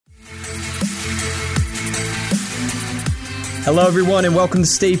Hello, everyone, and welcome to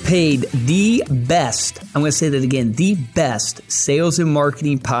Stay Paid, the best, I'm going to say that again, the best sales and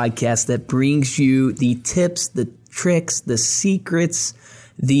marketing podcast that brings you the tips, the tricks, the secrets,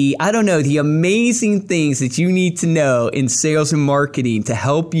 the amazing things that you need to know in sales and marketing to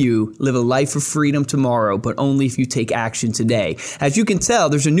help you live a life of freedom tomorrow, but only if you take action today. As you can tell,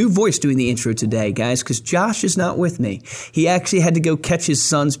 there's a new voice doing the intro today, guys, because Josh is not with me. He actually had to go catch his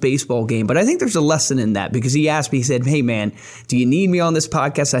son's baseball game, but I think there's a lesson in that because he asked me, he said, "Hey man, do you need me on this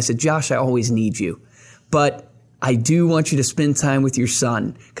podcast?" I said, "Josh, I always need you, but I do want you to spend time with your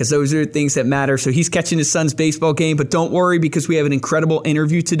son because those are the things that matter." So he's catching his son's baseball game, but don't worry because we have an incredible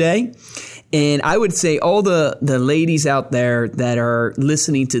interview today. And I would say all the ladies out there that are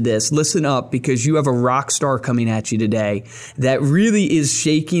listening to this, listen up because you have a rock star coming at you today that really is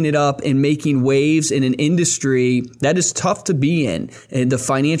shaking it up and making waves in an industry that is tough to be in. And the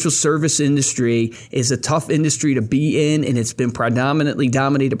financial service industry is a tough industry to be in, and it's been predominantly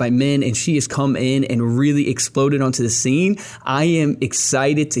dominated by men, and she has come in and really exploded onto the scene. I am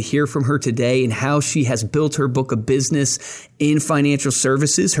excited to hear from her today and how she has built her book of business in financial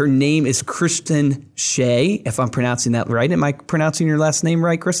services. Her name is Kristen Shea, if I'm pronouncing that right. Am I pronouncing your last name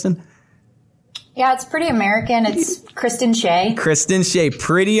right, Kristen? Yeah, it's pretty American. It's Kristen Shea. Kristen Shea,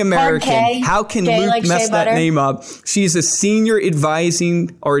 pretty American. How can Shea, Luke like mess shea that butter? name up? She's a senior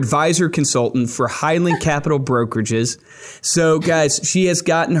advisor consultant for Highland Capital Brokerages. So, guys, she has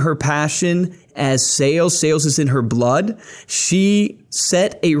gotten her passion as sales. Sales is in her blood. She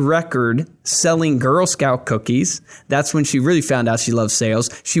set a record selling Girl Scout cookies. That's when she really found out she loved sales.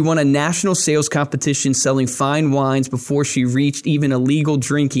 She won a national sales competition selling fine wines before she reached even a legal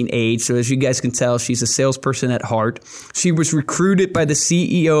drinking age. So as you guys can tell, she's a salesperson at heart. She was recruited by the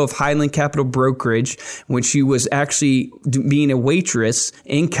CEO of Highland Capital Brokerage when she was actually being a waitress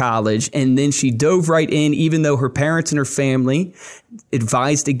in college. And then she dove right in, even though her parents and her family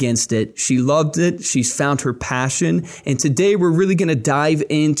advised against it. She loved it. She's found her passion. And today we're really going to dive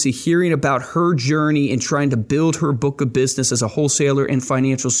into hearing about her journey and trying to build her book of business as a wholesaler in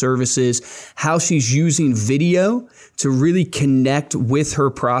financial services, how she's using video to really connect with her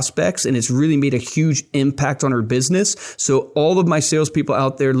prospects. And it's really made a huge impact on her business. So all of my salespeople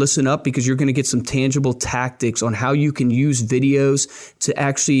out there, listen up because you're going to get some tangible tactics on how you can use videos to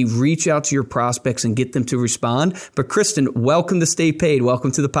actually reach out to your prospects and get them to respond. But Kristen, welcome to Stay Paid.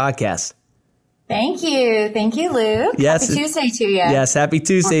 Welcome to the podcast. Thank you. Thank you, Luke. Yes. Happy Tuesday to you. Yes, happy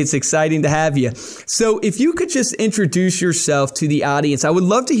Tuesday. It's exciting to have you. So if you could just introduce yourself to the audience, I would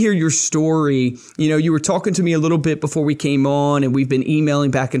love to hear your story. You know, you were talking to me a little bit before we came on, and we've been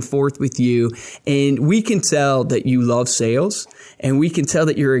emailing back and forth with you, and we can tell that you love sales, and we can tell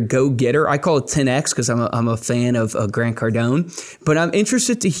that you're a go-getter. I call it 10X because I'm a fan of Grant Cardone, but I'm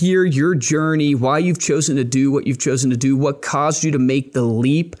interested to hear your journey, why you've chosen to do what you've chosen to do, what caused you to make the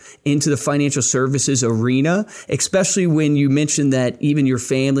leap into the financial services arena, especially when you mentioned that even your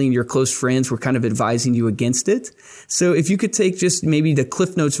family and your close friends were kind of advising you against it. So if you could take just maybe the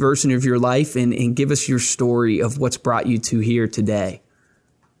Cliff Notes version of your life and give us your story of what's brought you to here today.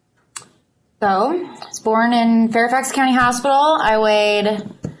 So, I was born in Fairfax County Hospital. I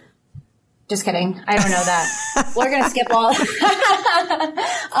weighed, just kidding. I don't know that. We're going to skip all.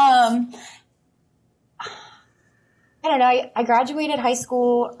 I don't know. I graduated high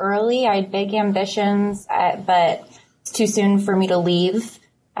school early. I had big ambitions, but it's too soon for me to leave.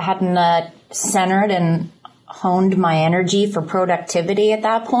 I hadn't centered and honed my energy for productivity at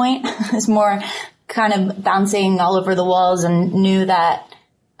that point. It was more kind of bouncing all over the walls and knew that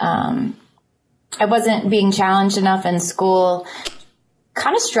I wasn't being challenged enough in school.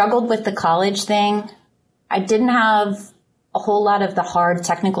 Kind of struggled with the college thing. I didn't have a whole lot of the hard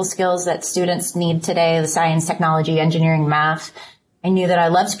technical skills that students need today, the science, technology, engineering, math. I knew that I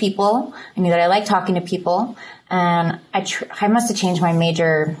loved people. I knew that I liked talking to people. And I must have changed my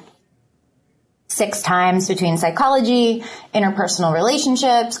major 6 times between psychology, interpersonal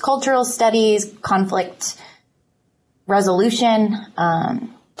relationships, cultural studies, conflict resolution.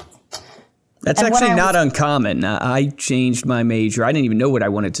 That's actually not uncommon. I changed my major. I didn't even know what I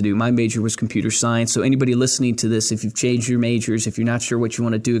wanted to do. My major was computer science. So anybody listening to this, if you've changed your majors, if you're not sure what you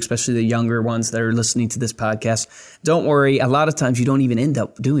want to do, especially the younger ones that are listening to this podcast, don't worry. A lot of times you don't even end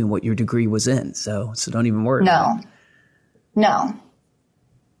up doing what your degree was in. So don't even worry. No.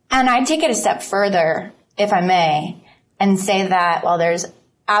 And I'd take it a step further, if I may, and say that while there's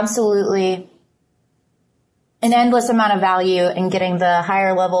absolutely an endless amount of value in getting the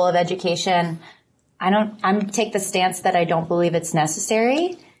higher level of education, I take the stance that I don't believe it's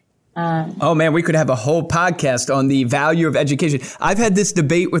necessary. Oh man, we could have a whole podcast on the value of education. I've had this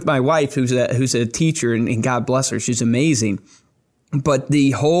debate with my wife, who's a teacher, and God bless her, she's amazing. But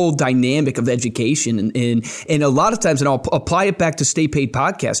the whole dynamic of education and a lot of times, and I'll apply it back to Stay Paid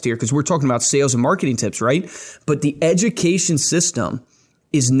podcast here because we're talking about sales and marketing tips, right? But the education system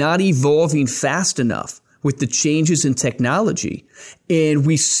is not evolving fast enough with the changes in technology. And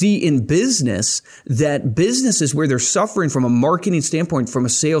we see in business that businesses where they're suffering from a marketing standpoint, from a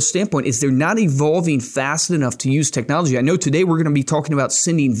sales standpoint, is they're not evolving fast enough to use technology. I know today we're going to be talking about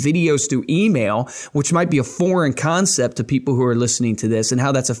sending videos through email, which might be a foreign concept to people who are listening to this and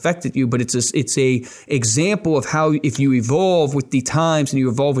how that's affected you. But it's a example of how if you evolve with the times and you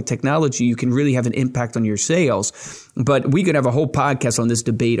evolve with technology, you can really have an impact on your sales. But we could have a whole podcast on this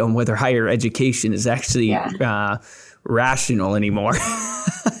debate on whether higher education is actually rational anymore.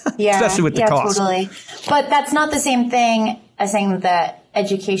 Especially with the cost. Totally. But that's not the same thing as saying that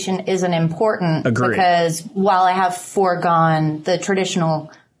education isn't important. Agreed. Because while I have foregone the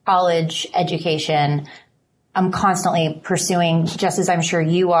traditional college education, I'm constantly pursuing, just as I'm sure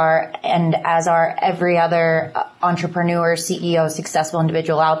you are, and as are every other entrepreneur, CEO, successful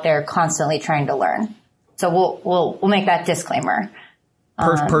individual out there, constantly trying to learn. So we'll make that disclaimer.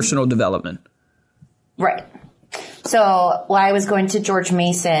 Personal development. Right. So while I was going to George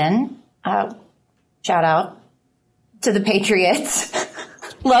Mason, shout out to the Patriots.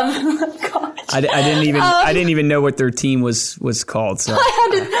 Love God. I didn't even know what their team was called. So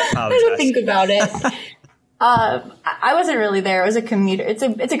I had to think about it. I wasn't really there. It was a commuter. It's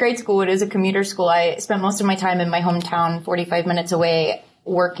a great school. It is a commuter school. I spent most of my time in my hometown, 45 minutes away,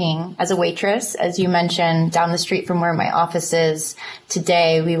 working as a waitress, as you mentioned, down the street from where my office is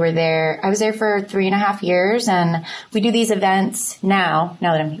today. I was there for 3.5 years, and we do these events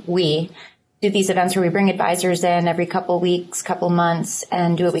we do these events where we bring advisors in every couple weeks, couple months,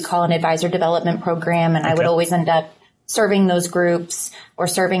 and do what we call an advisor development program. And I would always end up serving those groups or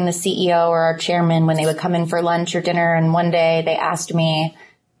serving the CEO or our chairman when they would come in for lunch or dinner. And one day they asked me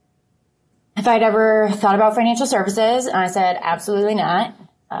if I'd ever thought about financial services, and I said, absolutely not.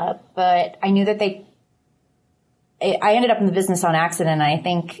 But I knew that I ended up in the business on accident. I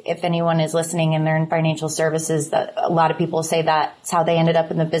think if anyone is listening and they're in financial services, that a lot of people say that's how they ended up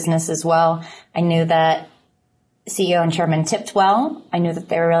in the business as well. I knew that CEO and chairman tipped well. I knew that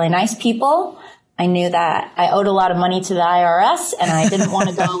they were really nice people. I knew that I owed a lot of money to the IRS and I didn't want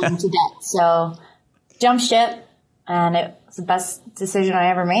to go into debt. So jumped ship, and it was the best decision I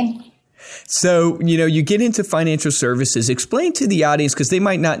ever made. So, you get into financial services. Explain to the audience, because they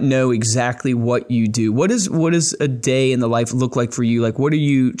might not know exactly what you do. What does a day in the life look like for you? Like, what are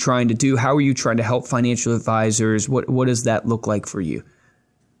you trying to do? How are you trying to help financial advisors? What does that look like for you?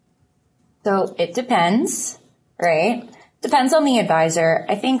 So it depends, right? Depends on the advisor.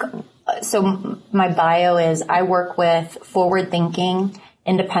 I think, so my bio is I work with forward-thinking,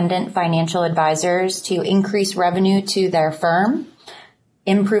 independent financial advisors to increase revenue to their firm,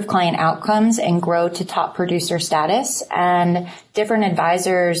 improve client outcomes, and grow to top producer status. And different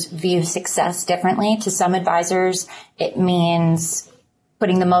advisors view success differently. To some advisors, it means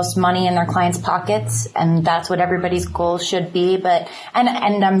putting the most money in their clients' pockets, and that's what everybody's goal should be. But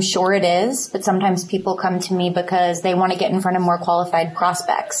and I'm sure it is, but sometimes people come to me because they want to get in front of more qualified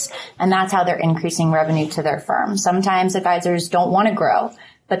prospects, and that's how they're increasing revenue to their firm. Sometimes advisors don't want to grow,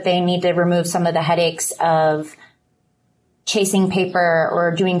 but they need to remove some of the headaches of chasing paper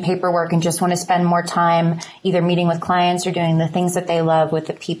or doing paperwork and just want to spend more time either meeting with clients or doing the things that they love with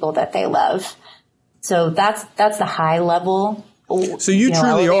the people that they love. So that's the high level. So you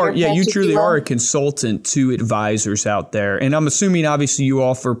truly are a consultant to advisors out there. And I'm assuming obviously you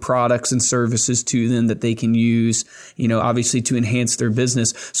offer products and services to them that they can use, obviously to enhance their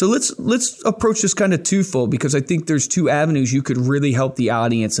business. So let's approach this kind of twofold, because I think there's two avenues you could really help the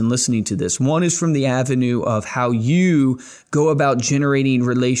audience in listening to this. One is from the avenue of how you go about generating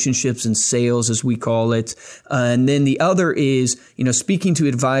relationships and sales, as we call it. And then the other is, speaking to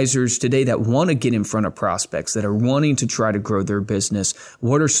advisors today that want to get in front of prospects, that are wanting to try to grow their business.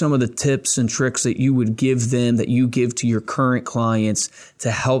 What are some of the tips and tricks that you would give them, that you give to your current clients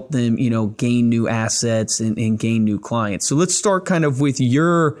to help them, gain new assets and gain new clients? So let's start kind of with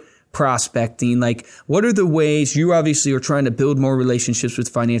your prospecting. Like, what are the ways you obviously are trying to build more relationships with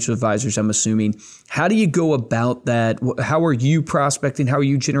financial advisors, I'm assuming. How do you go about that? How are you prospecting? How are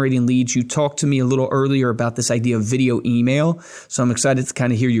you generating leads? You talked to me a little earlier about this idea of video email. So I'm excited to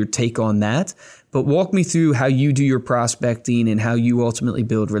kind of hear your take on that. But walk me through how you do your prospecting and how you ultimately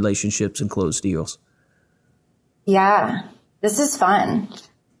build relationships and close deals. Yeah, this is fun.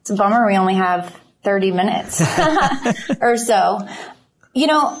 It's a bummer we only have 30 minutes or so.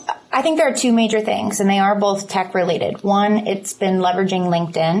 I think there are two major things, and they are both tech related. One, it's been leveraging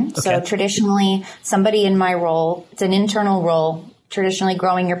LinkedIn. Okay. So traditionally, somebody in my role, it's an internal role. Traditionally,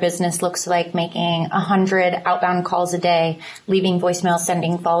 growing your business looks like making 100 outbound calls a day, leaving voicemails,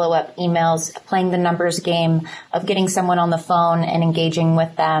 sending follow-up emails, playing the numbers game of getting someone on the phone and engaging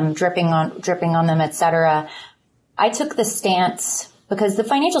with them, dripping on them, etc. I took the stance because the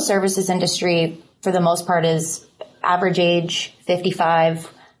financial services industry, for the most part, is average age 55,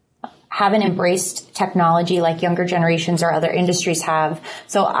 haven't embraced technology like younger generations or other industries have.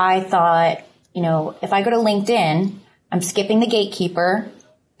 So I thought, if I go to LinkedIn, I'm skipping the gatekeeper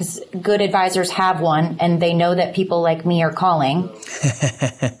because good advisors have one and they know that people like me are calling.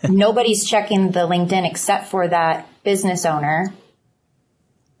 Nobody's checking the LinkedIn except for that business owner.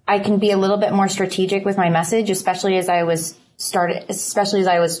 I can be a little bit more strategic with my message, especially as I was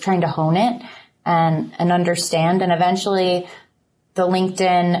trying to hone it and understand. And eventually the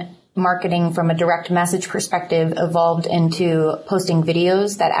LinkedIn marketing from a direct message perspective evolved into posting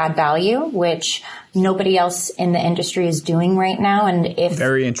videos that add value, which nobody else in the industry is doing right now. And if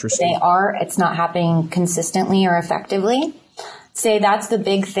very interesting. They are, it's not happening consistently or effectively. Say that's the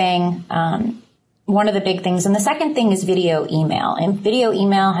big thing. One of the big things. And the second thing is video email. And video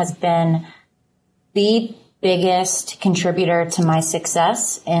email has been the biggest contributor to my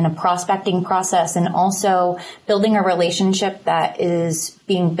success in a prospecting process and also building a relationship that is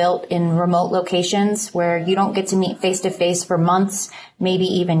being built in remote locations where you don't get to meet face to face for months, maybe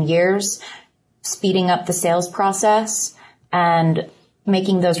even years, speeding up the sales process and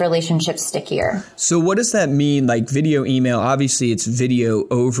making those relationships stickier. So what does that mean? Like video email, obviously it's video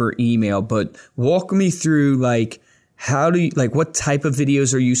over email, but walk me through what type of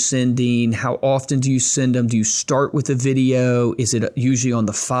videos are you sending? How often do you send them? Do you start with a video? Is it usually on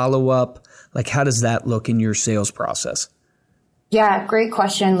the follow-up? Like, how does that look in your sales process? Yeah, great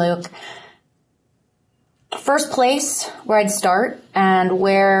question, Luke. First place where I'd start and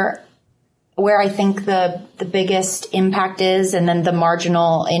where I think the biggest impact is, and then the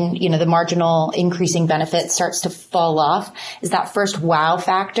marginal increasing benefit starts to fall off, is that first wow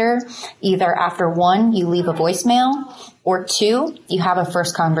factor. Either after one, you leave a voicemail, or two, you have a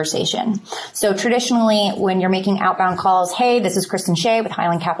first conversation. So traditionally, when you're making outbound calls, hey, this is Kristen Shea with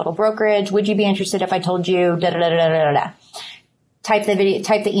Highland Capital Brokerage. Would you be interested if I told you da da da da da da? Type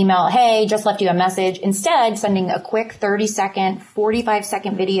the email, hey, just left you a message. Instead, sending a quick 30-second,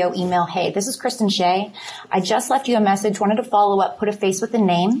 45-second video email, hey, this is Kristen Shea. I just left you a message, wanted to follow up, put a face with a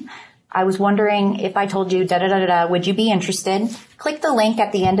name. I was wondering if I told you da-da-da-da-da, would you be interested? Click the link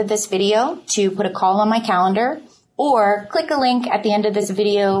at the end of this video to put a call on my calendar, or click a link at the end of this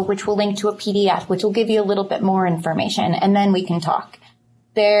video, which will link to a PDF, which will give you a little bit more information, and then we can talk.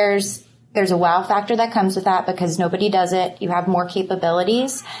 There's a wow factor that comes with that because nobody does it. You have more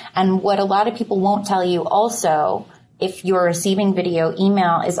capabilities. And what a lot of people won't tell you also, if you're receiving video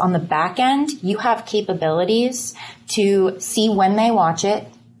email, is on the back end, you have capabilities to see when they watch it,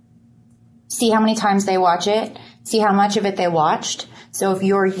 see how many times they watch it, see how much of it they watched. So if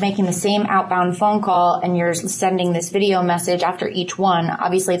you're making the same outbound phone call and you're sending this video message after each one,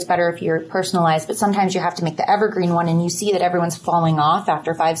 obviously it's better if you're personalized, but sometimes you have to make the evergreen one and you see that everyone's falling off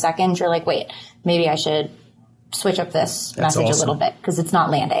after 5 seconds. You're like, wait, maybe I should switch up this message a little bit because it's not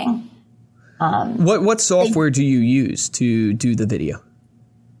landing. What software do you use to do the video?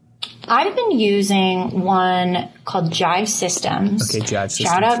 I've been using one called Jive Systems. Okay, Jive Systems.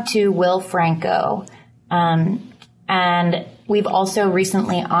 Shout out to Will Franco. And we've also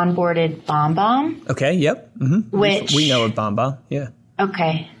recently onboarded BombBomb. Okay, yep. Mm-hmm. Which we know of BombBomb, yeah.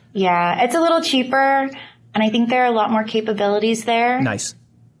 Okay, yeah. It's a little cheaper, and I think there are a lot more capabilities there. Nice.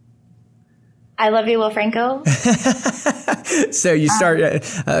 I love you, Will Franco. So you start,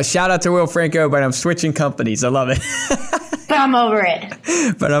 shout out to Will Franco, but I'm switching companies. I love it. But I'm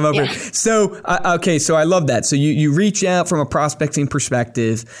over it. So, so I love that. So you reach out from a prospecting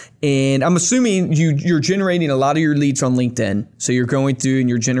perspective, and I'm assuming you're generating a lot of your leads on LinkedIn. So you're going through and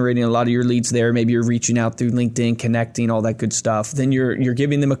you're generating a lot of your leads there. Maybe you're reaching out through LinkedIn, connecting, all that good stuff. Then you're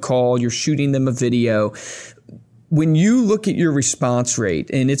giving them a call, you're shooting them a video. When you look at your response rate,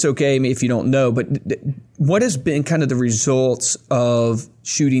 and it's okay if you don't know, but what has been kind of the results of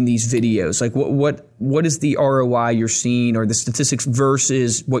shooting these videos? Like what is the ROI you're seeing or the statistics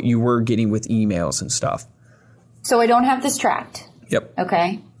versus what you were getting with emails and stuff? So I don't have this tracked. Yep.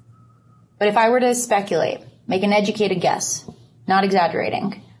 Okay. But if I were to speculate, make an educated guess, not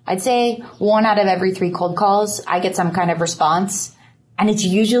exaggerating, I'd say 1 out of every 3 cold calls, I get some kind of response. And it's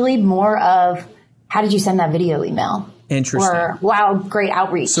usually more of, how did you send that video email? Interesting. Or, wow, great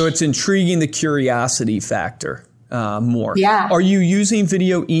outreach. So it's intriguing the curiosity factor. more. Yeah. Are you using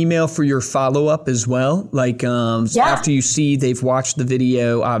video email for your follow-up as well? Like after you see they've watched the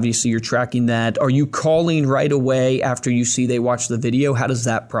video, obviously you're tracking that. Are you calling right away after you see they watch the video? How does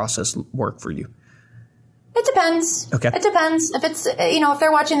that process work for you? It depends. Okay. It depends. If it's, if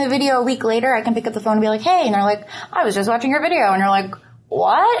they're watching the video a week later, I can pick up the phone and be like, hey, and they're like, I was just watching your video. And they're like,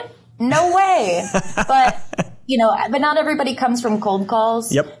 what? No way. But not everybody comes from cold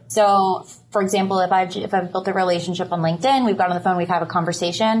calls. Yep. So, for example, if I've built a relationship on LinkedIn, we've got on the phone, we've had a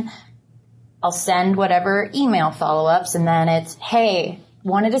conversation, I'll send whatever email follow-ups, and then it's, hey,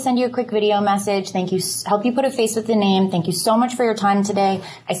 wanted to send you a quick video message. Thank you. Help you put a face with the name. Thank you so much for your time today.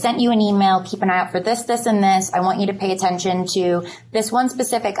 I sent you an email. Keep an eye out for this, this, and this. I want you to pay attention to this one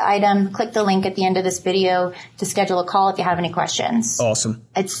specific item. Click the link at the end of this video to schedule a call if you have any questions. Awesome.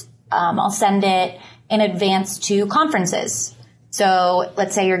 I'll send it in advance to conferences. So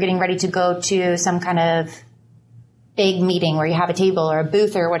let's say you're getting ready to go to some kind of big meeting where you have a table or a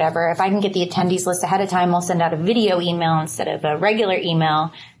booth or whatever. If I can get the attendees list ahead of time, I'll send out a video email instead of a regular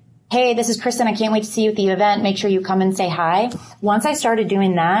email. Hey, this is Kristen. I can't wait to see you at the event. Make sure you come and say hi. Once I started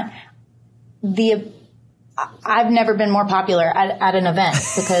doing that, I've never been more popular at an event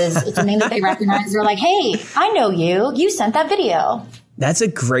because it's something that they recognize. They're like, hey, I know you. You sent that video. That's a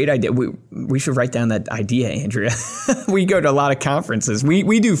great idea. We should write down that idea, Andrea. We go to a lot of conferences.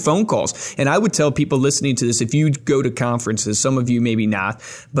 We do phone calls. And I would tell people listening to this, if you go to conferences, some of you maybe not,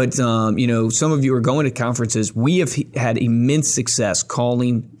 but some of you are going to conferences. We have had immense success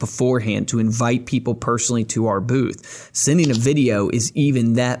calling beforehand to invite people personally to our booth. Sending a video is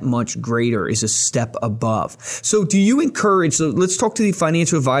even that much greater, is a step above. So do you encourage, so let's talk to the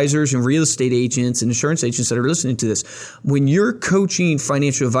financial advisors and real estate agents and insurance agents that are listening to this. When you're coaching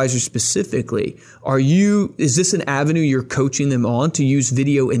financial advisors specifically, is this an avenue you're coaching them on to use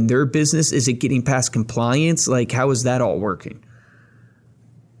video in their business? Is it getting past compliance? Like, how is that all working?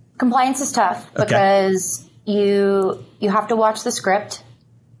 Compliance is tough because you have to watch the script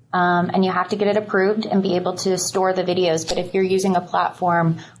and you have to get it approved and be able to store the videos. But if you're using a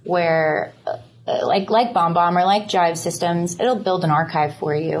platform where like BombBomb or like Jive Systems, it'll build an archive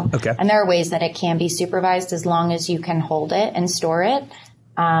for you. Okay. And there are ways that it can be supervised as long as you can hold it and store it.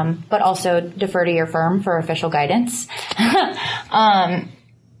 But also defer to your firm for official guidance.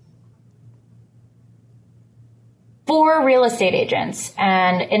 For real estate agents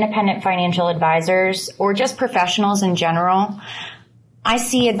and independent financial advisors, or just professionals in general, I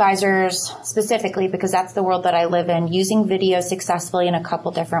see advisors specifically, because that's the world that I live in, using video successfully in a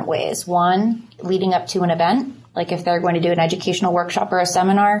couple different ways. One, leading up to an event, like if they're going to do an educational workshop or a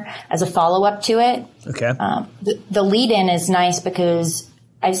seminar as a follow-up to it. Okay. The lead-in is nice because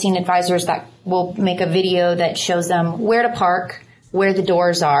I've seen advisors that will make a video that shows them where to park, where the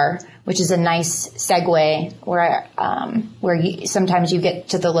doors are, which is a nice segue where sometimes you get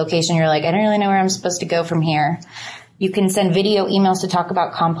to the location, you're like, I don't really know where I'm supposed to go from here. You can send video emails to talk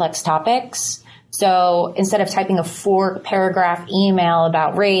about complex topics. So instead of typing a 4-paragraph email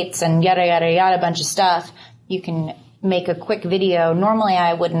about rates and yada, yada, yada, a bunch of stuff, you can make a quick video. Normally,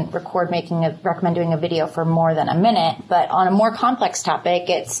 I wouldn't recommend doing a video for more than a minute, but on a more complex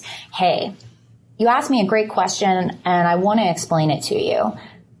topic, it's, hey, you asked me a great question and I want to explain it to you.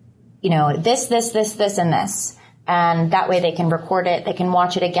 This, and this. And that way they can record it. They can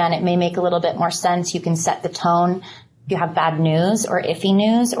watch it again. It may make a little bit more sense. You can set the tone. If you have bad news or iffy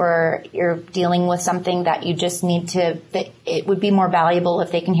news, or you're dealing with something that you just need it would be more valuable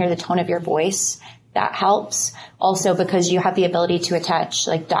if they can hear the tone of your voice. That helps. Also, because you have the ability to attach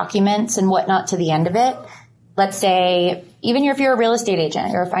like documents and whatnot to the end of it. Let's say, even if you're a real estate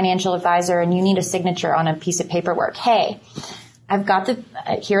agent or a financial advisor and you need a signature on a piece of paperwork. Hey, I've got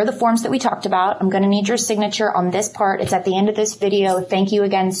here are the forms that we talked about. I'm going to need your signature on this part. It's at the end of this video. Thank you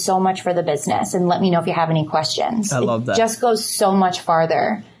again so much for the business. And let me know if you have any questions. I love that. It just goes so much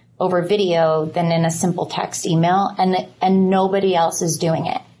farther over video than in a simple text email. And nobody else is doing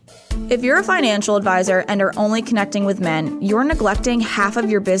it. If you're a financial advisor and are only connecting with men, you're neglecting half of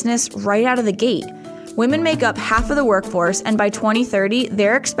your business right out of the gate. Women make up half of the workforce, and by 2030,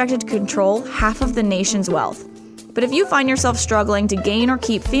 they're expected to control half of the nation's wealth. But if you find yourself struggling to gain or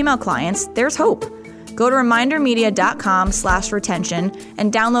keep female clients, there's hope. Go to remindermedia.com/retention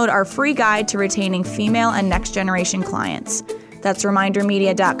and download our free guide to retaining female and next generation clients. That's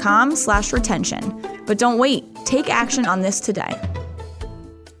remindermedia.com/retention. But don't wait. Take action on this today.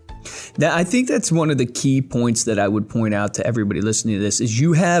 I think that's one of the key points that I would point out to everybody listening to this is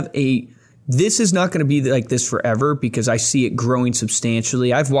you have a This is not going to be like this forever because I see it growing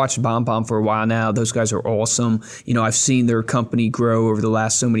substantially. I've watched BombBomb for a while now. Those guys are awesome. I've seen their company grow over the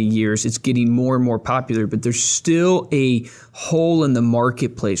last so many years. It's getting more and more popular, but there's still a hole in the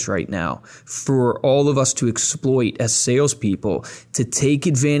marketplace right now for all of us to exploit as salespeople, to take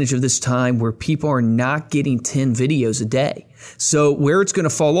advantage of this time where people are not getting 10 videos a day. So where it's going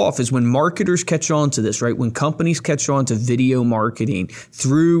to fall off is when marketers catch on to this, right? When companies catch on to video marketing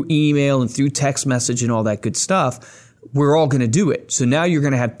through email and through text message and all that good stuff, we're all going to do it. So now you're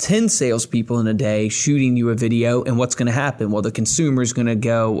going to have 10 salespeople in a day shooting you a video. And what's going to happen? Well, the consumer is going to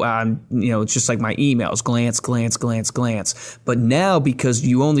go, it's just like my emails, glance, glance, glance, glance. But now because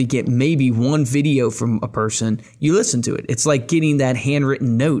you only get maybe one video from a person, you listen to it. It's like getting that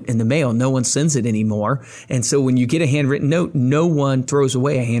handwritten note in the mail. No one sends it anymore. And so when you get a handwritten note, no one throws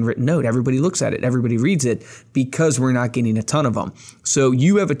away a handwritten note. Everybody looks at it. Everybody reads it because we're not getting a ton of them. So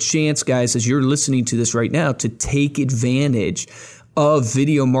you have a chance, guys, as you're listening to this right now, to take advantage of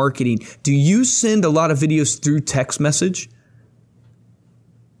video marketing. Do you send a lot of videos through text message?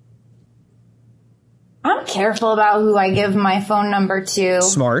 I'm careful about who I give my phone number to.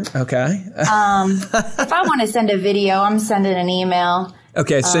 Smart. Okay. If I want to send a video, I'm sending an email.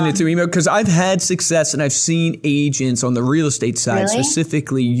 Okay, send it through email, because I've had success and I've seen agents on the real estate side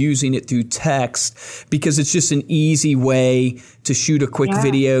specifically using it through text because it's just an easy way to shoot a quick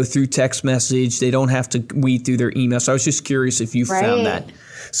video through text message. They don't have to weed through their email. So I was just curious if you found that.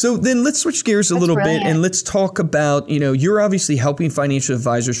 So then let's switch gears a little bit and let's talk about, you're obviously helping financial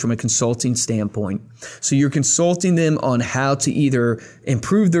advisors from a consulting standpoint. So you're consulting them on how to either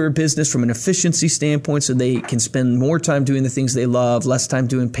improve their business from an efficiency standpoint so they can spend more time doing the things they love, less time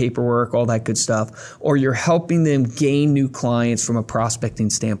doing paperwork, all that good stuff, or you're helping them gain new clients from a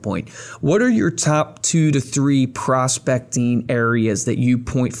prospecting standpoint. What are your top 2 to 3 prospecting areas that you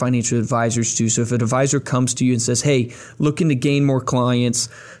point financial advisors to? So if an advisor comes to you and says, hey, looking to gain more clients,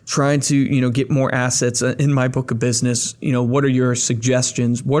 trying to, get more assets in my book of business, what are your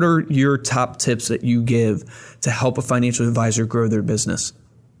suggestions? What are your top tips that you give to help a financial advisor grow their business?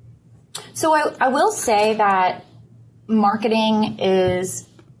 So I will say that marketing is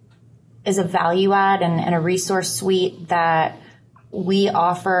a value add and a resource suite that we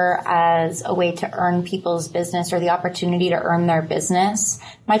offer as a way to earn people's business or the opportunity to earn their business.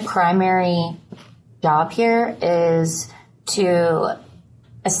 My primary job here is to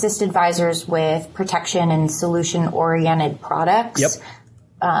assist advisors with protection and solution-oriented products. Yep.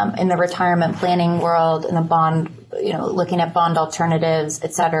 In the retirement planning world, in the bond, looking at bond alternatives,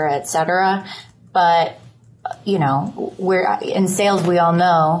 et cetera, et cetera. But, we're in sales, we all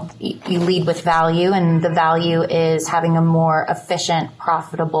know you lead with value, and the value is having a more efficient,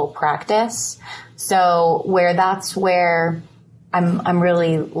 profitable practice. So that's where I'm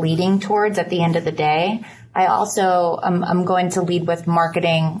really leading towards at the end of the day. I also, I'm going to lead with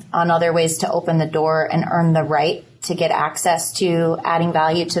marketing on other ways to open the door and earn the right to get access to adding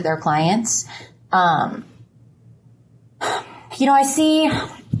value to their clients. I see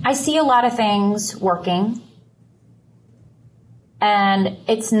a lot of things working, and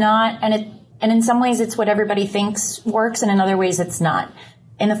it's not, and in some ways it's what everybody thinks works, and in other ways it's not.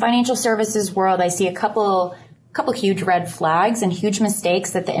 In the financial services world, I see a couple huge red flags and huge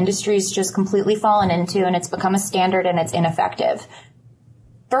mistakes that the industry's just completely fallen into, and it's become a standard and it's ineffective.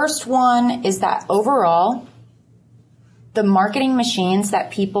 First one is that overall, the marketing machines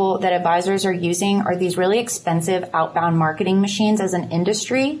that advisors are using are these really expensive outbound marketing machines. As an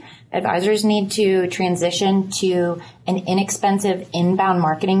industry, advisors need to transition to an inexpensive inbound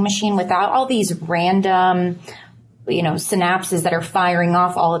marketing machine without all these random synapses that are firing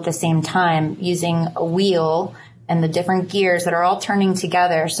off all at the same time, using a wheel and the different gears that are all turning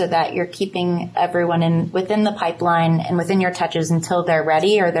together so that you're keeping everyone within the pipeline and within your touches until they're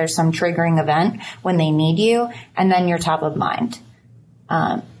ready or there's some triggering event when they need you, and then you're top of mind.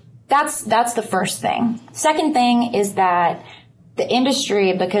 That's the first thing. Second thing is that the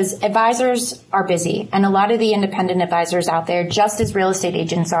industry, because advisors are busy, and a lot of the independent advisors out there, just as real estate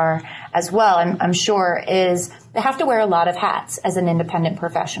agents are as well, I'm sure, is they have to wear a lot of hats as an independent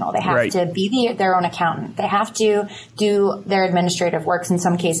professional. They have to be their own accountant. They have to do their administrative works in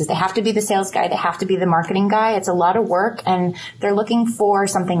some cases. They have to be the sales guy. They have to be the marketing guy. It's a lot of work, and they're looking for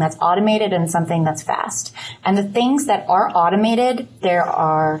something that's automated and something that's fast. And the things that are automated, there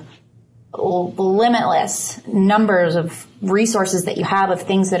are limitless numbers of resources that you have of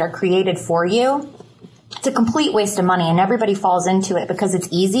things that are created for you. it's a complete waste of money, and everybody falls into it because it's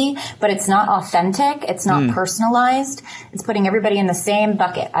easy, but it's not authentic. It's not personalized. It's putting everybody in the same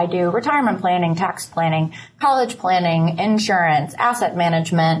bucket. I do retirement planning, tax planning, college planning, insurance, asset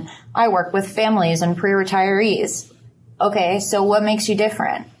management. I work with families and pre-retirees. Okay, so what makes you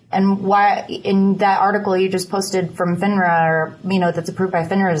different? And why in that article you just posted from FINRA, or, that's approved by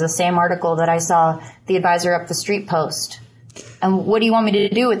FINRA, is the same article that I saw the advisor up the street post. And what do you want me to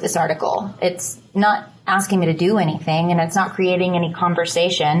do with this article? It's not asking me to do anything, and it's not creating any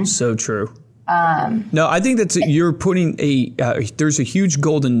conversation. So true. No, I think you're putting there's a huge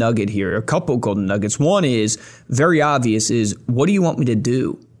golden nugget here, a couple golden nuggets. One is very obvious is, what do you want me to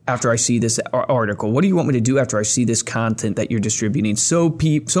do after I see this article? What do you want me to do after I see this content that you're distributing? So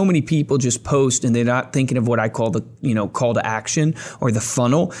many people just post, and they're not thinking of what I call the, call to action or the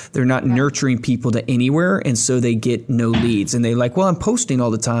funnel. They're not nurturing people to anywhere. And so they get no leads, and they're like, well, I'm posting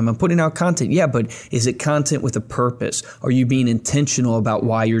all the time. I'm putting out content. Yeah, but is it content with a purpose? Are you being intentional about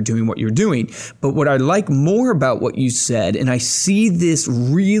why you're doing what you're doing? But what I like more about what you said, and I see this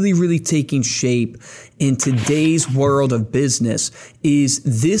really, really taking shape in today's world of business, is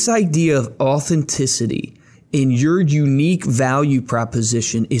this idea of authenticity in your unique value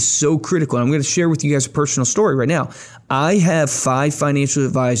proposition is so critical. And I'm going to share with you guys a personal story right now. I have 5 financial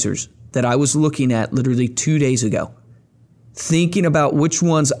advisors that I was looking at literally 2 days ago, thinking about which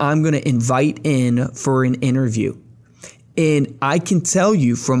ones I'm going to invite in for an interview. And I can tell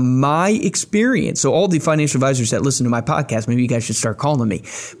you from my experience, so all the financial advisors that listen to my podcast, maybe you guys should start calling me,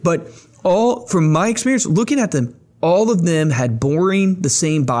 but from my experience looking at them, all of them had boring, the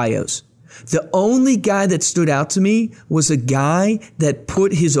same bios. The only guy that stood out to me was a guy that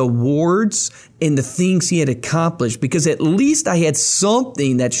put his awards and the things he had accomplished, because at least I had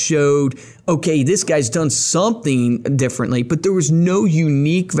something that showed, okay, this guy's done something differently, but there was no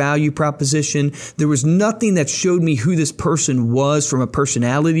unique value proposition. There was nothing that showed me who this person was from a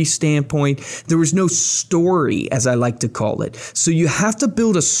personality standpoint. There was no story, as I like to call it. So you have to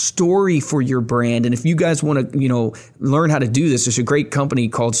build a story for your brand. And if you guys want to, learn how to do this, there's a great company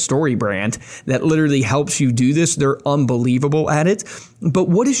called StoryBrand that literally helps you do this. They're unbelievable at it. But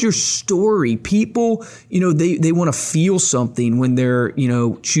what is your story? People, they want to feel something when they're,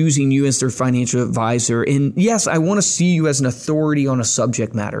 choosing you as their financial advisor. And yes, I want to see you as an authority on a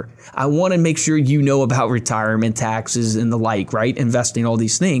subject matter. I want to make sure you know about retirement, taxes, and the like, right? Investing, all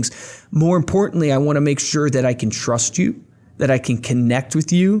these things. More importantly, I want to make sure that I can trust you, that I can connect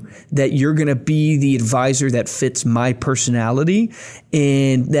with you, that you're going to be the advisor that fits my personality,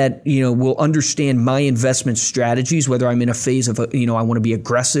 and that, will understand my investment strategies, whether I'm in a phase of, I want to be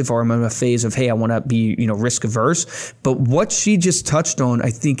aggressive, or I'm in a phase of, hey, I want to be, risk averse. But what she just touched on, I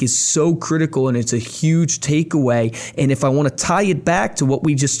think, is so critical, and it's a huge takeaway. And if I want to tie it back to what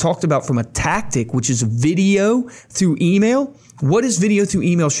we just talked about from a tactic, which is video through email, what is video through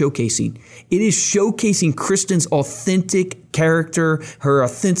email showcasing? It is showcasing Kristen's authentic character, her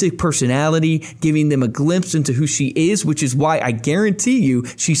authentic personality, giving them a glimpse into who she is, which is why I guarantee you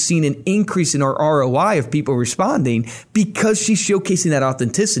she's seen an increase in our ROI of people responding, because she's showcasing that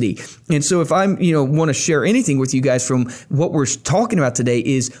authenticity. And so if I'm, want to share anything with you guys from what we're talking about today,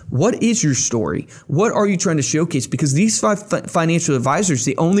 is what is your story? What are you trying to showcase? Because these 5 financial advisors,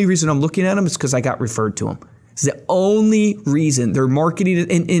 the only reason I'm looking at them is because I got referred to them. It's the only reason. They're marketing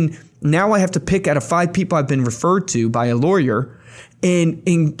it. And now I have to pick out of 5 people I've been referred to by a lawyer.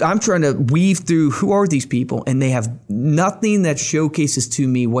 And I'm trying to weave through, who are these people? And they have nothing that showcases to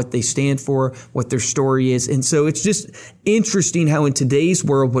me what they stand for, what their story is. And so it's just interesting how in today's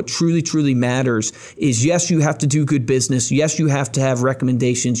world, what truly, truly matters is, yes, you have to do good business. Yes, you have to have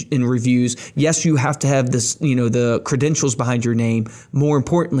recommendations and reviews. Yes, you have to have this, the credentials behind your name. More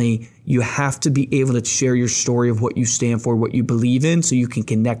importantly, you have to be able to share your story of what you stand for, what you believe in, so you can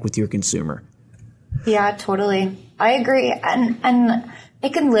connect with your consumer. Yeah, totally. I agree. And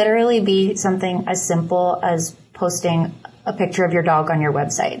it can literally be something as simple as posting a picture of your dog on your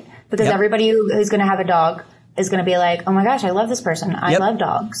website, because everybody who's going to have a dog is going to be like, oh my gosh, I love this person. I love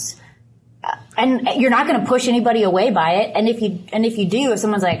dogs. And you're not going to push anybody away by it. And if you do, if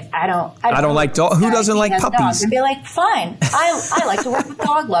someone's like, I don't like dogs. Who doesn't like puppies? And be like, fine. I like to work with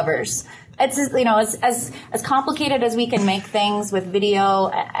dog lovers. It's as complicated as we can make things with video,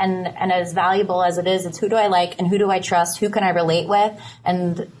 and as valuable as it is, it's who do I like and who do I trust? Who can I relate with?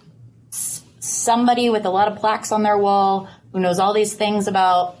 And somebody with a lot of plaques on their wall who knows all these things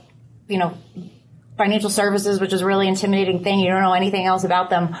about, financial services, which is a really intimidating thing. You don't know anything else about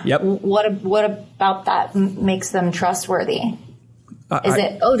them. Yep. What about that makes them trustworthy? Is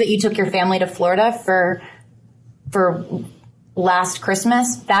it that you took your family to Florida for last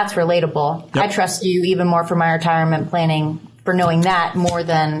Christmas, that's relatable. Yep. I trust you even more for my retirement planning for knowing that more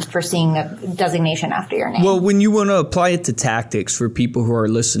than for seeing a designation after your name. Well, when you want to apply it to tactics for people who are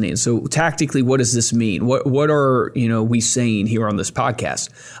listening, so tactically, what does this mean? What are we saying here on this podcast?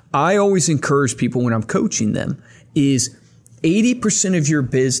 I always encourage people when I'm coaching them is 80% of your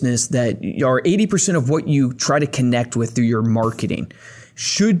business or 80% of what you try to connect with through your marketing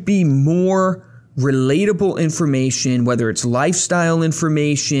should be more relatable information, whether it's lifestyle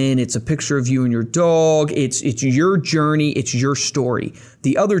information, it's a picture of you and your dog, it's your journey, it's your story.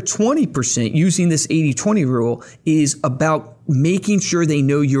 The other 20%, using this 80-20 rule, is about making sure they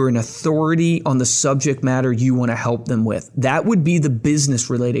know you're an authority on the subject matter you want to help them with. That would be the business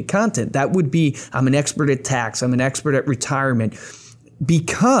related content. That would be, I'm an expert at tax, I'm an expert at retirement.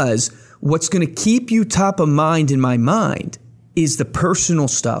 Because what's going to keep you top of mind in my mind is the personal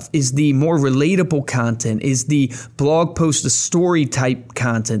stuff, is the more relatable content, is the blog post, the story type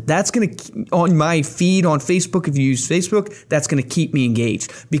content. That's going to, on my feed on Facebook, if you use Facebook, that's going to keep me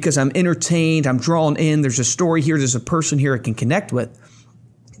engaged because I'm entertained, I'm drawn in, there's a story here, there's a person here I can connect with.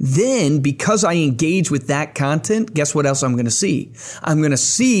 Then, because I engage with that content, guess what else I'm going to see? I'm going to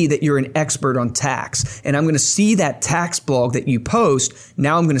see that you're an expert on tax, and I'm going to see that tax blog that you post.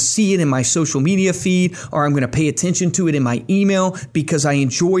 Now I'm going to see it in my social media feed, or I'm going to pay attention to it in my email because I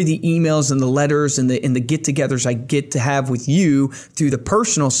enjoy the emails and the letters and the get-togethers I get to have with you through the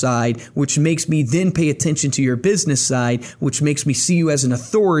personal side, which makes me then pay attention to your business side, which makes me see you as an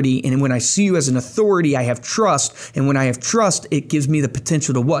authority. And when I see you as an authority, I have trust. And when I have trust, it gives me the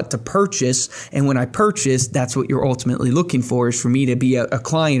potential to what? To purchase. And when I purchase, that's what you're ultimately looking for, is for me to be a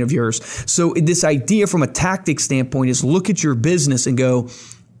client of yours. So this idea from a tactic standpoint is look at your business and go,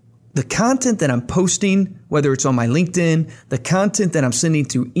 the content that I'm posting, whether it's on my LinkedIn, the content that I'm sending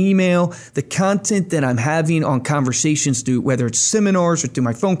through email, the content that I'm having on conversations through, whether it's seminars or through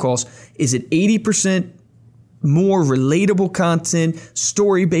my phone calls, is it 80% more relatable content,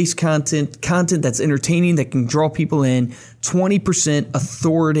 story-based content that's entertaining, that can draw people in, 20%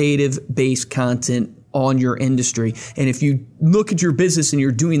 authoritative-based content on your industry. And if you look at your business and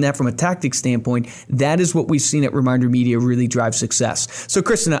you're doing that from a tactic standpoint, that is what we've seen at Reminder Media really drive success. So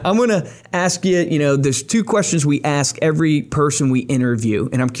Kristina, I'm going to ask you, there's two questions we ask every person we interview,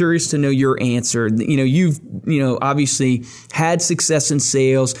 and I'm curious to know your answer. You've obviously had success in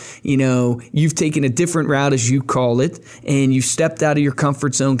sales. You've taken a different route, as you call it, and you stepped out of your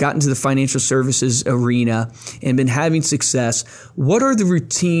comfort zone, got into the financial services arena, and been having success. What are the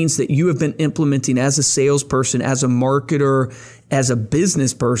routines that you have been implementing as a salesperson, as a marketer, as a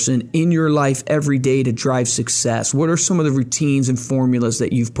business person in your life every day to drive success? What are some of the routines and formulas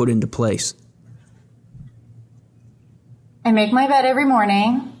that you've put into place? I make my bed every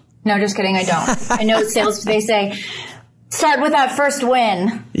morning. No, just kidding. I don't. I know sales, they say, start with that first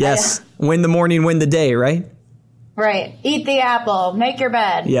win. Yes. Win the morning, win the day, right? Right. Eat the apple. Make your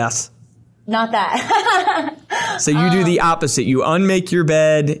bed. Yes. Not that. So you do the opposite. You unmake your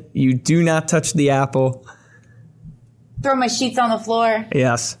bed. You do not touch the apple. Throw my sheets on the floor.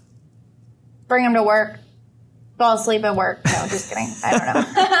 Yes. Bring them to work. Fall asleep at work. No, just kidding.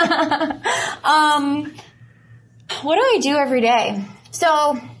 I don't know. What do I do every day?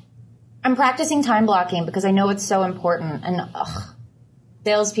 So I'm practicing time blocking because I know it's so important. And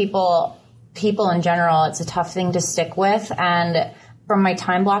salespeople, people in general, it's a tough thing to stick with. And from my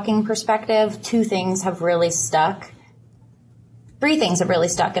time blocking perspective, 2 things have really stuck. 3 things have really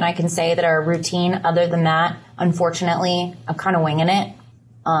stuck, and I can say that are routine. Other than that, unfortunately, I'm kind of winging it.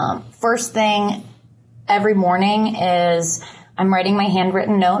 First thing every morning is I'm writing my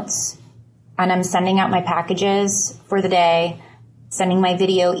handwritten notes, and I'm sending out my packages for the day, sending my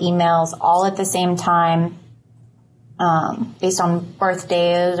video emails all at the same time, based on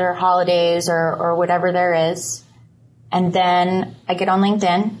birthdays or holidays or whatever there is. And then I get on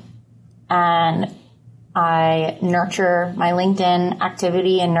LinkedIn and I nurture my LinkedIn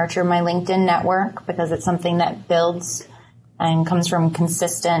activity and nurture my LinkedIn network because it's something that builds and comes from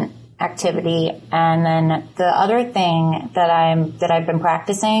consistent activity. And then the other thing that I've been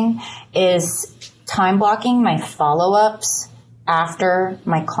practicing is time blocking my follow-ups after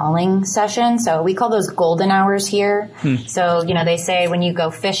my calling session. So we call those golden hours here. So, they say when you go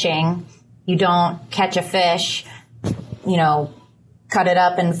fishing, you don't catch a fish, cut it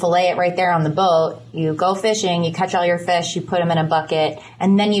up and fillet it right there on the boat. You go fishing, you catch all your fish, you put them in a bucket,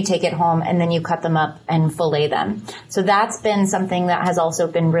 and then you take it home and then you cut them up and fillet them. So that's been something that has also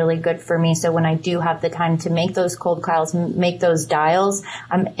been really good for me. So when I do have the time to make those cold calls, make those dials,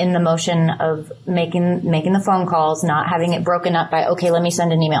 I'm in the motion of making the phone calls, not having it broken up by, okay, let me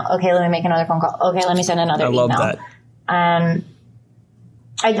send an email. Okay, let me make another phone call. Okay, let me send another email. I love that.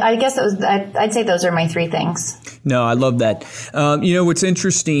 I guess I'd say those are my three things. No, I love that. What's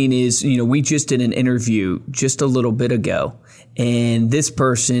interesting is, we just did an interview just a little bit ago, and this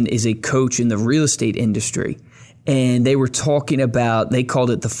person is a coach in the real estate industry. And they were talking about, they called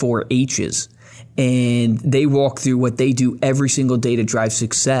it the 4 H's. And they walk through what they do every single day to drive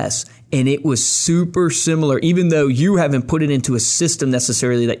success. And it was super similar, even though you haven't put it into a system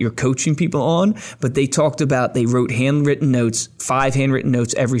necessarily that you're coaching people on. But they talked about, they wrote handwritten notes, 5 handwritten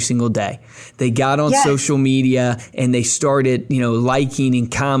notes every single day. They got on social media and they started, liking and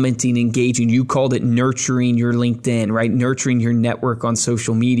commenting, engaging. You called it nurturing your LinkedIn, right? Nurturing your network on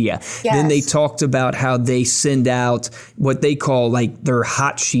social media. Yes. Then they talked about how they send out what they call like their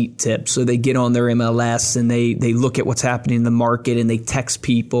hot sheet tips. So they get on their MLS and they look at what's happening in the market and they text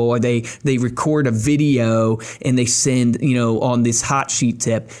people, or they record a video and they send, on this hot sheet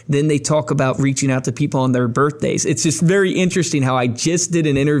tip. Then they talk about reaching out to people on their birthdays. It's just very interesting how I just did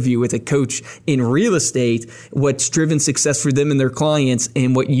an interview with a coach in real estate, what's driven success for them and their clients,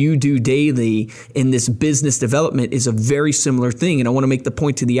 and what you do daily in this business development is a very similar thing. And I want to make the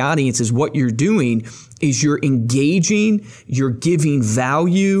point to the audience is what you're doing is you're engaging, you're giving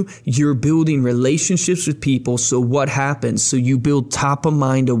value, you're building relationships with people. So what happens? So you build top of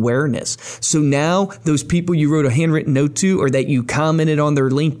mind awareness. So now those people you wrote a handwritten note to or that you commented on their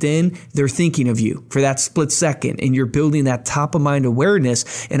LinkedIn, they're thinking of you for that split second, and you're building that top of mind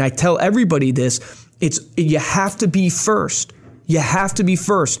awareness. And I tell everybody this, you have to be first. You have to be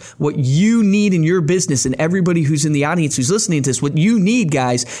first. What you need in your business, and everybody who's in the audience who's listening to this, what you need,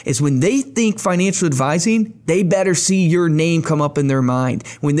 guys, is when they think financial advising, they better see your name come up in their mind.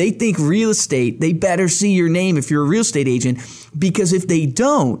 When they think real estate, they better see your name if you're a real estate agent, because if they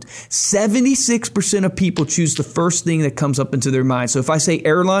don't, 76% of people choose the first thing that comes up into their mind. So if I say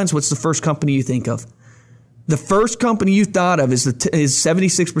airlines, what's the first company you think of? The first company you thought of is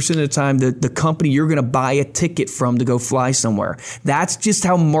 76% of the time the company you're going to buy a ticket from to go fly somewhere. That's just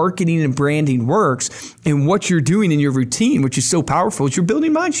how marketing and branding works. And what you're doing in your routine, which is so powerful, is you're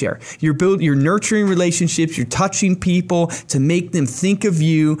building mindshare. You're nurturing relationships. You're touching people to make them think of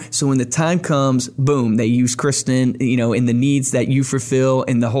you. So when the time comes, boom, they use Kristen, in the needs that you fulfill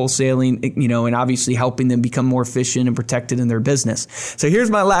in the wholesaling, and obviously helping them become more efficient and protected in their business. So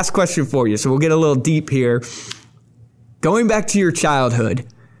here's my last question for you. So we'll get a little deep here. Going back to your childhood,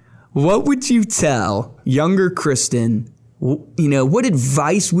 what would you tell younger Kristen? What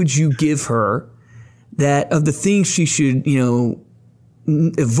advice would you give her that of the things she should,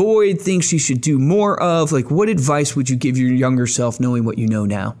 avoid, things she should do more of? Like, what advice would you give your younger self knowing what you know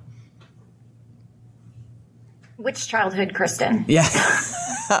now? Which childhood, Kristen? Yeah.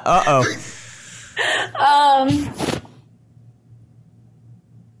 Uh-oh.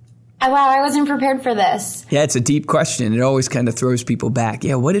 Wow, I wasn't prepared for this. Yeah, it's a deep question. It always kind of throws people back.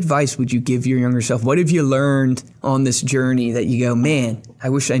 Yeah, what advice would you give your younger self? What have you learned on this journey that you go, man, I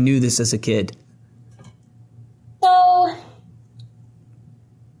wish I knew this as a kid? So,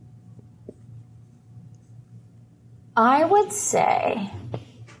 I would say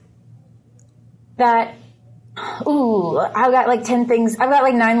that, I've got like 10 things. I've got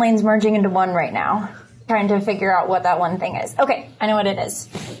like 9 lanes merging into one right now, trying to figure out what that one thing is. Okay, I know what it is.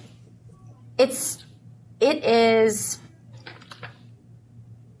 It is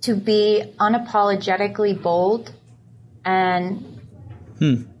to be unapologetically bold and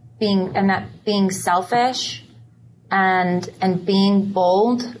being selfish and being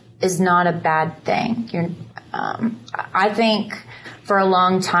bold is not a bad thing. I think for a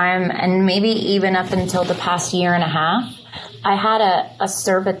long time, and maybe even up until the past year and a half, I had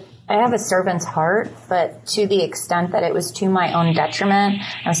I have a servant's heart, but to the extent that it was to my own detriment.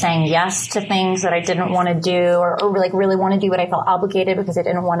 I was saying yes to things that I didn't want to do, or like really want to do, but I felt obligated because I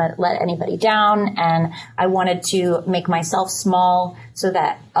didn't want to let anybody down. And I wanted to make myself small so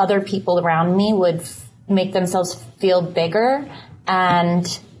that other people around me would make themselves feel bigger.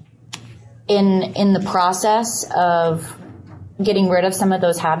 And in the process of getting rid of some of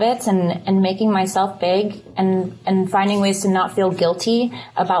those habits and making myself big and finding ways to not feel guilty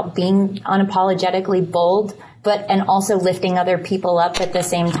about being unapologetically bold, and also lifting other people up at the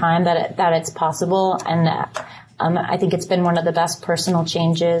same time that it's possible. And I think it's been one of the best personal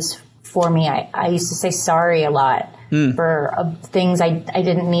changes for me. I used to say sorry a lot for things I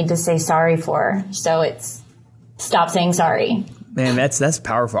didn't need to say sorry for. So it's stop saying sorry. Man, that's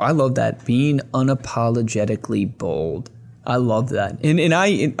powerful. I love that. Being unapologetically bold. I love that. And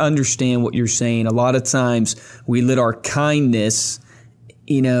I understand what you're saying. A lot of times we let our kindness,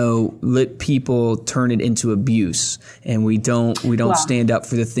 let people turn it into abuse, and we don't stand up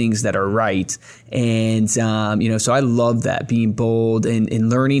for the things that are right. And, so I love that, being bold and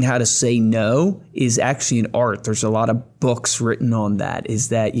learning how to say no is actually an art. There's a lot of books written on that, is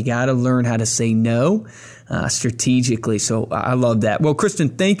that you got to learn how to say no strategically. So I love that. Well, Kristen,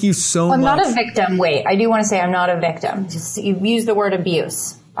 thank you so much. I'm not a victim. Wait, I do want to say I'm not a victim. Just, you use the word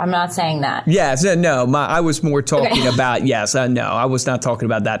abuse. I'm not saying that. Yes, no, I was more talking about, no, I was not talking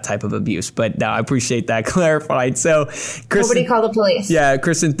about that type of abuse, but no, I appreciate that clarified. So, Kristen, nobody call the police. Yeah,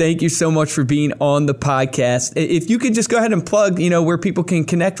 Kristen, thank you so much for being on the podcast. If you could just go ahead and plug, where people can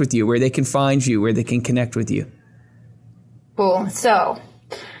connect with you, where they can find you, where they can connect with you. Cool. So,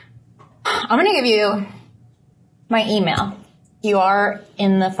 I'm going to give you my email. If you are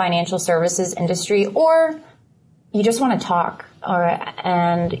in the financial services industry, or you just want to talk,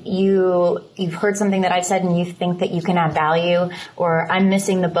 and you've heard something that I've said and you think that you can add value, or I'm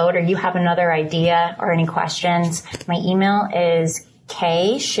missing the boat, or you have another idea or any questions, my email is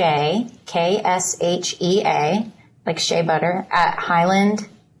kshea, KSHEA, like shea butter, at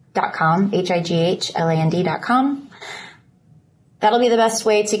highland.com, HIGHLAND.com. That'll be the best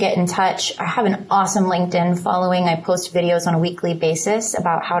way to get in touch. I have an awesome LinkedIn following. I post videos on a weekly basis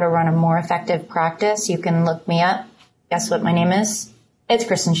about how to run a more effective practice. You can look me up. Guess what my name is? It's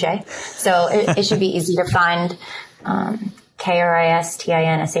Kristen Shea. So it should be easy to find,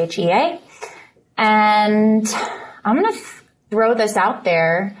 KRISTINSHEA. And I'm going to throw this out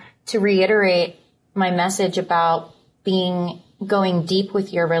there to reiterate my message about going deep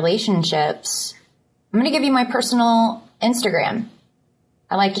with your relationships. I'm going to give you my personal Instagram.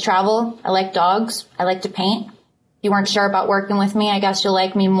 I like to travel. I like dogs. I like to paint. If you weren't sure about working with me, I guess you'll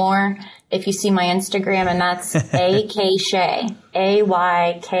like me more if you see my Instagram, and that's AYKSHEA,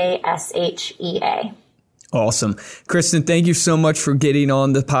 AYKSHEA. Awesome. Kristen, thank you so much for getting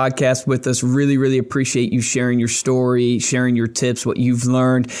on the podcast with us. Really, really appreciate you sharing your story, sharing your tips, what you've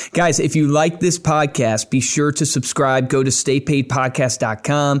learned. Guys, if you like this podcast, be sure to subscribe. Go to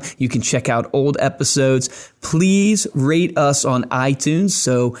staypaidpodcast.com. You can check out old episodes. Please rate us on iTunes.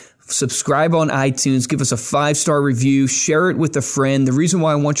 So subscribe on iTunes, give us a 5-star review, share it with a friend. The reason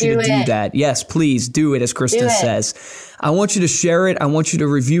why I want you to do that, yes, please do it, as Kristen says. I want you to share it. I want you to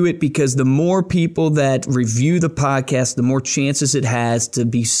review it, because the more people that review the podcast, the more chances it has to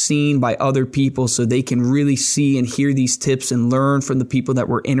be seen by other people, so they can really see and hear these tips and learn from the people that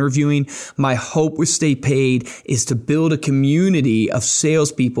we're interviewing. My hope with Stay Paid is to build a community of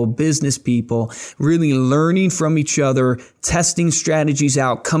salespeople, business people, really learning from each other, testing strategies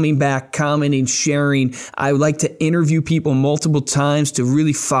out, coming back, commenting, sharing. I would like to interview people multiple times to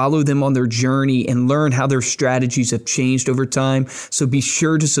really follow them on their journey and learn how their strategies have changed over time. So be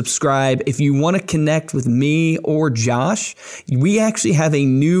sure to subscribe. If you want to connect with me or Josh, we actually have a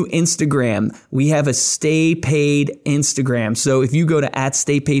new Instagram. We have a Stay Paid Instagram. So if you go to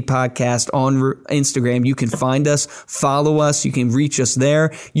 @StayPaidPodcast on Instagram, you can find us, follow us. You can reach us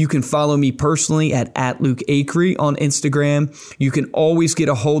there. You can follow me personally at Luke Acree on Instagram. You can always get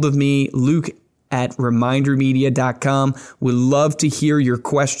a hold of me, Luke at remindermedia.com. We'd love to hear your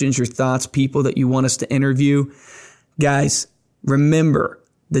questions, your thoughts, people that you want us to interview. Guys, remember,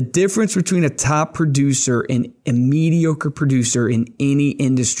 the difference between a top producer and a mediocre producer in any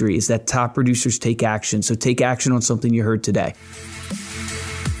industry is that top producers take action. So take action on something you heard today.